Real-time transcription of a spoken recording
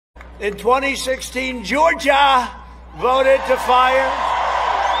In 2016, Georgia voted to fire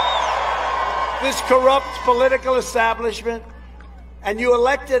this corrupt political establishment, and you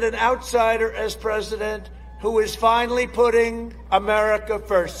elected an outsider as president who is finally putting America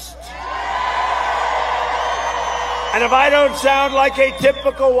first. And if I don't sound like a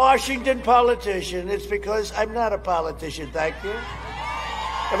typical Washington politician, it's because I'm not a politician, thank you.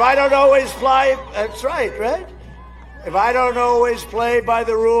 If I don't always play, that's right? If I don't always play by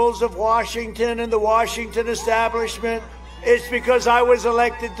the rules of Washington and the Washington establishment, it's because I was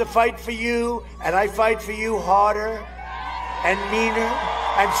elected to fight for you, and I fight for you harder and meaner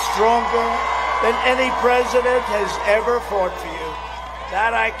and stronger than any president has ever fought for you.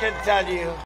 That I can tell you.